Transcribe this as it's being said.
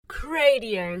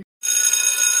Radio.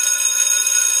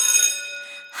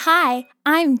 Hi,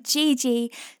 I'm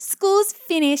Gigi. School's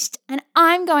finished and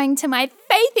I'm going to my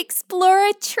Faith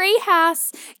Explorer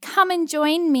treehouse. Come and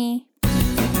join me.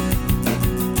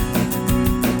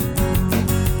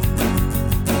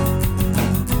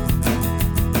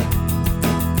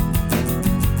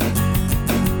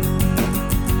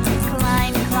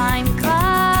 Climb, climb,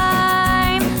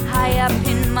 climb, high up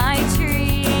in my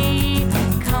tree.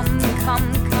 Come,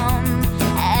 come, come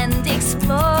and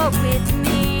explore with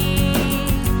me.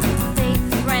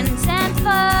 Faith, friends and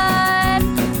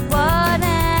fun, what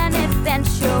an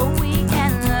adventure we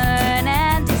can learn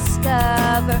and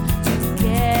discover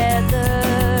together.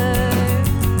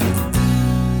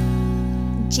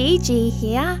 Gigi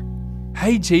here.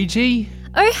 Hey, Gigi.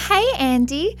 Oh, hey,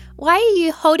 Andy. Why are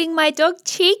you holding my dog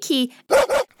Cheeky?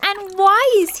 And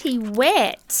why is he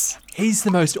wet? He's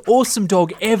the most awesome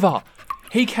dog ever.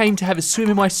 He came to have a swim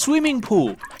in my swimming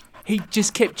pool. He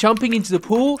just kept jumping into the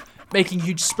pool, making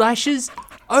huge splashes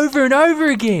over and over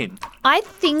again. I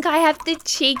think I have the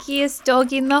cheekiest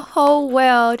dog in the whole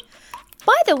world.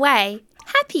 By the way,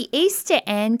 happy Easter,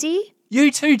 Andy.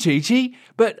 You too, Gigi,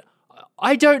 but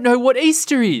I don't know what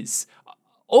Easter is.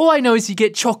 All I know is you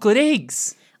get chocolate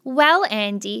eggs. Well,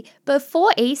 Andy,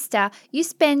 before Easter, you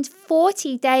spend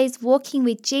 40 days walking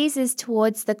with Jesus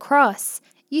towards the cross.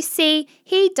 You see,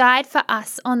 he died for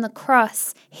us on the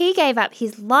cross. He gave up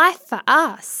his life for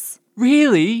us.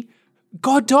 Really?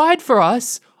 God died for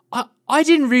us? I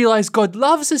didn't realise God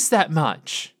loves us that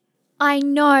much. I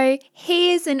know,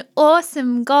 he is an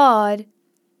awesome God.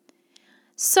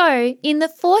 So, in the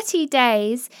 40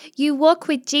 days, you walk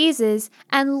with Jesus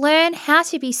and learn how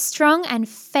to be strong and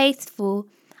faithful.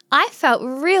 I felt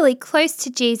really close to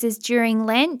Jesus during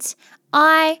Lent.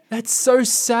 That's so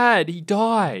sad, he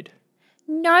died.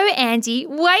 No, Andy,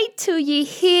 wait till you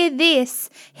hear this.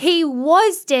 He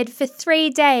was dead for 3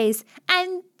 days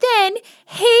and then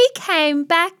he came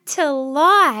back to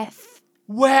life.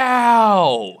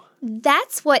 Wow!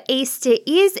 That's what Easter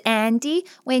is, Andy,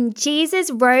 when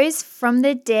Jesus rose from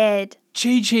the dead.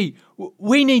 Gigi,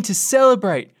 we need to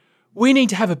celebrate. We need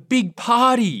to have a big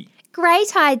party.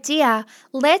 Great idea.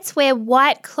 Let's wear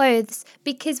white clothes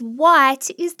because white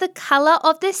is the colour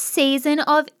of the season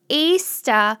of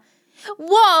Easter.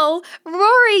 Whoa,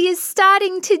 Rory is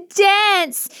starting to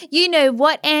dance. You know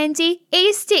what, Andy?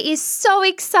 Easter is so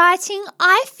exciting,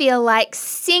 I feel like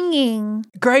singing.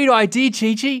 Great idea,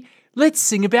 Gigi. Let's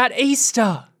sing about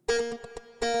Easter.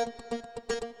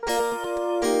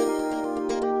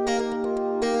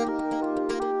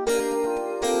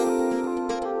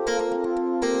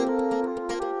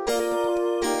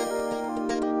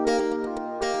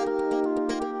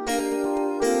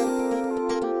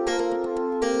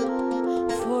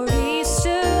 For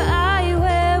Easter I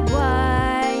wear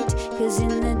white, 'cause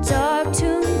in the dark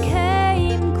tomb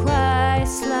came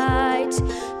Christ's light.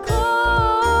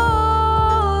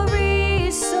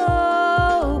 Glory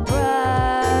so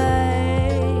bright.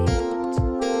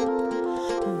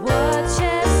 Watch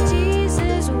as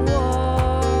Jesus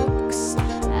walks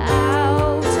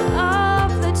out of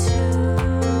the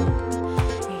tomb.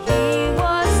 He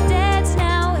was dead,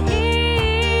 now he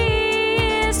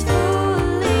is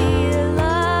fully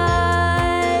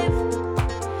alive.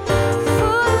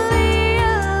 Fully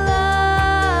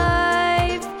alive.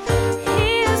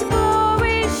 His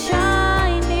glory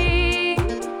shining.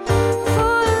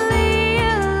 Fully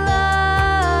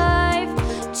alive.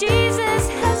 Jesus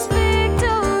has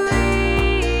victory.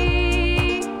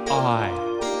 I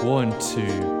want to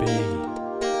be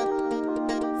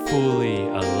fully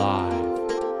alive.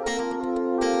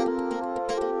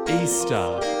 Easter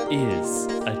is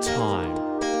a time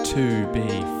to be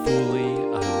fully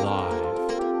alive.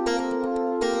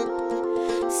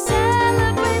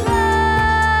 Celebrate life.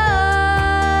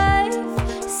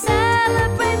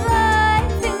 Celebrate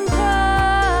life in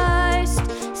Christ.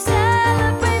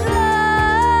 Celebrate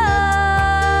life.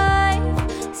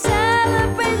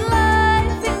 Celebrate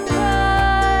life in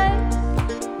Christ.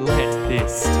 Let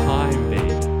this time be.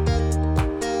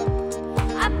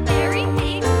 A very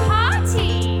big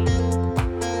party.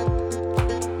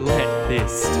 Let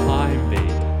this time be.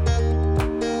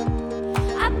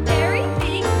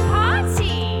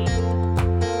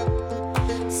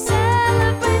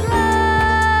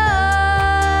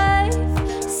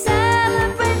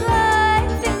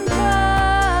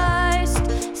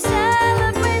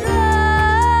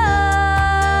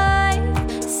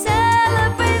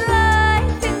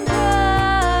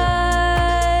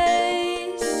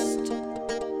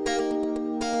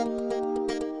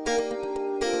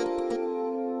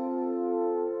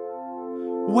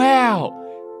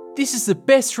 This is the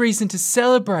best reason to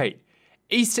celebrate.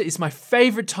 Easter is my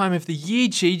favourite time of the year,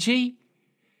 Gigi.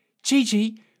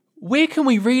 Gigi, where can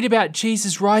we read about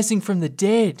Jesus rising from the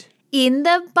dead? In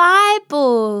the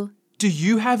Bible. Do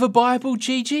you have a Bible,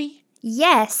 Gigi?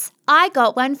 Yes, I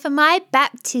got one for my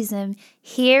baptism.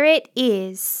 Here it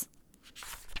is.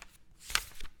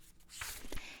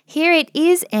 Here it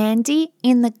is, Andy,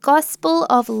 in the Gospel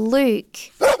of Luke.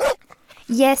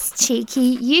 Yes,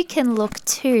 Cheeky, you can look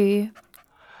too.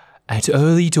 At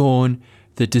early dawn,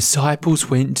 the disciples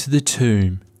went to the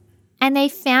tomb. And they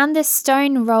found the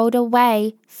stone rolled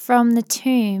away from the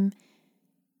tomb.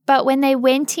 But when they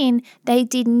went in, they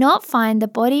did not find the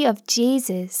body of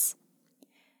Jesus.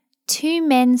 2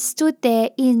 men stood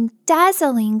there in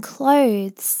dazzling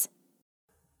clothes.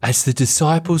 As the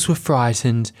disciples were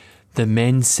frightened, the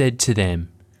men said to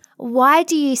them, Why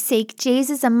do you seek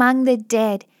Jesus among the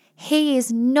dead? He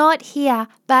is not here,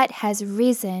 but has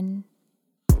risen.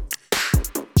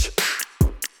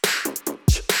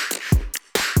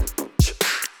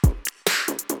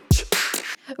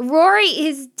 Rory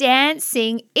is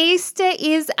dancing. Easter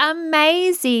is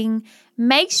amazing.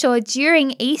 Make sure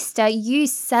during Easter you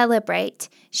celebrate.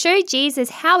 Show Jesus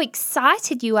how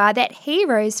excited you are that he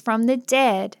rose from the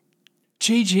dead.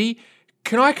 Gigi,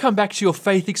 can I come back to your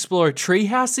Faith Explorer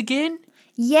treehouse again?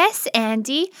 Yes,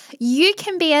 Andy, you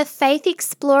can be a faith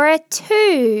explorer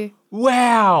too.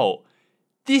 Wow!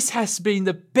 This has been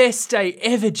the best day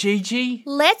ever, Gigi.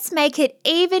 Let's make it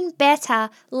even better.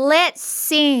 Let's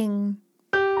sing.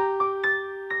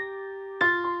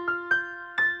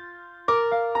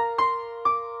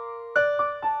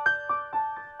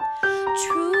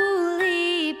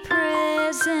 Truly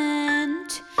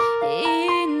present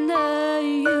in the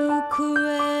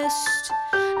Eucharist,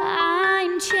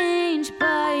 I'm changed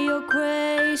by your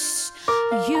grace.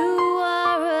 You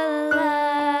are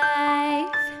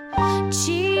alive,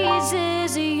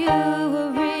 Jesus, you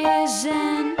are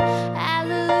risen.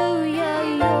 Hallelujah,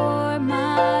 you're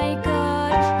my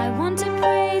God. I want to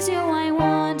praise you, I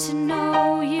want to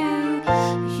know you.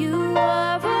 You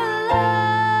are alive.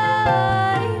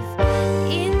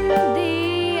 In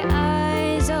the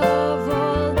eyes of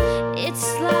all, it's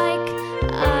like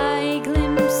I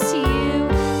glimpse you.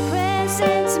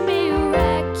 Presence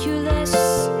miraculous,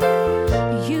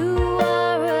 you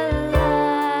are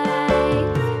alive.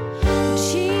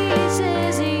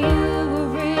 Jesus, you are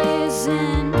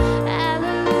risen.